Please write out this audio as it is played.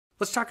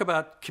Let's talk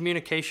about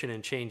communication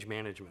and change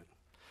management.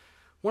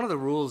 One of the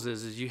rules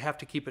is you have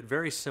to keep it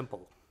very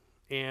simple.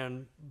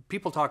 And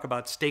people talk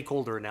about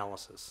stakeholder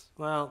analysis.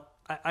 Well,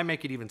 I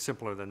make it even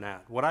simpler than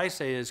that. What I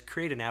say is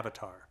create an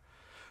avatar.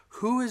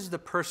 Who is the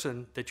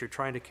person that you're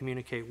trying to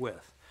communicate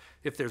with?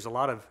 If there's a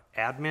lot of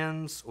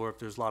admins, or if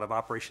there's a lot of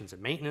operations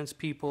and maintenance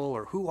people,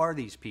 or who are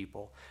these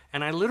people?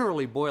 And I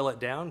literally boil it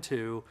down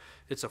to,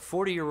 it's a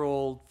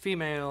 40-year-old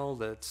female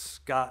that's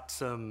got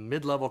some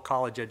mid-level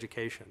college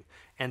education.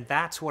 And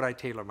that's what I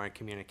tailor my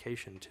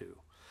communication to.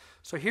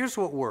 So here's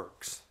what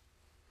works.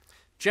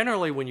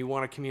 Generally, when you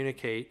want to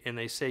communicate, and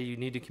they say you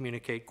need to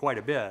communicate quite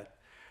a bit,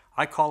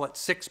 I call it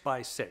 6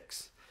 by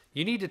 6.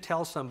 You need to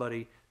tell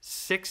somebody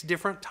 6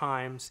 different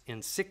times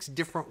in 6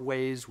 different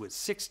ways with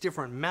 6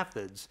 different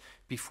methods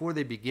before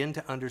they begin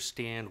to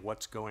understand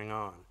what's going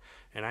on.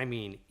 And I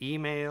mean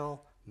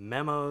email,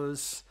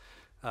 memos,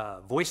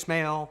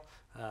 voicemail,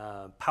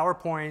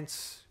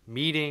 PowerPoints,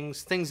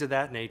 meetings, things of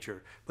that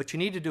nature. But you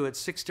need to do it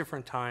 6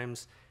 different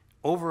times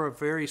over a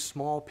very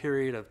small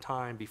period of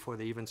time before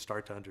they even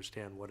start to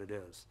understand what it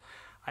is.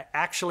 I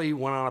actually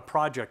went on a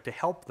project to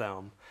help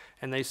them,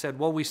 and they said,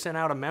 well, we sent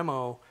out a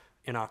memo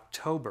in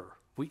October.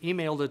 We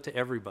emailed it to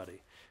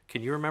everybody.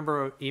 Can you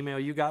remember an email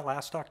you got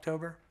last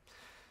October?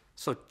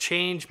 So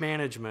change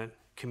management,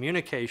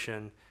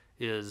 communication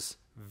is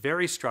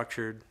very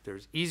structured.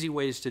 There's easy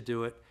ways to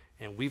do it,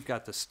 and we've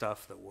got the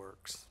stuff that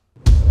works.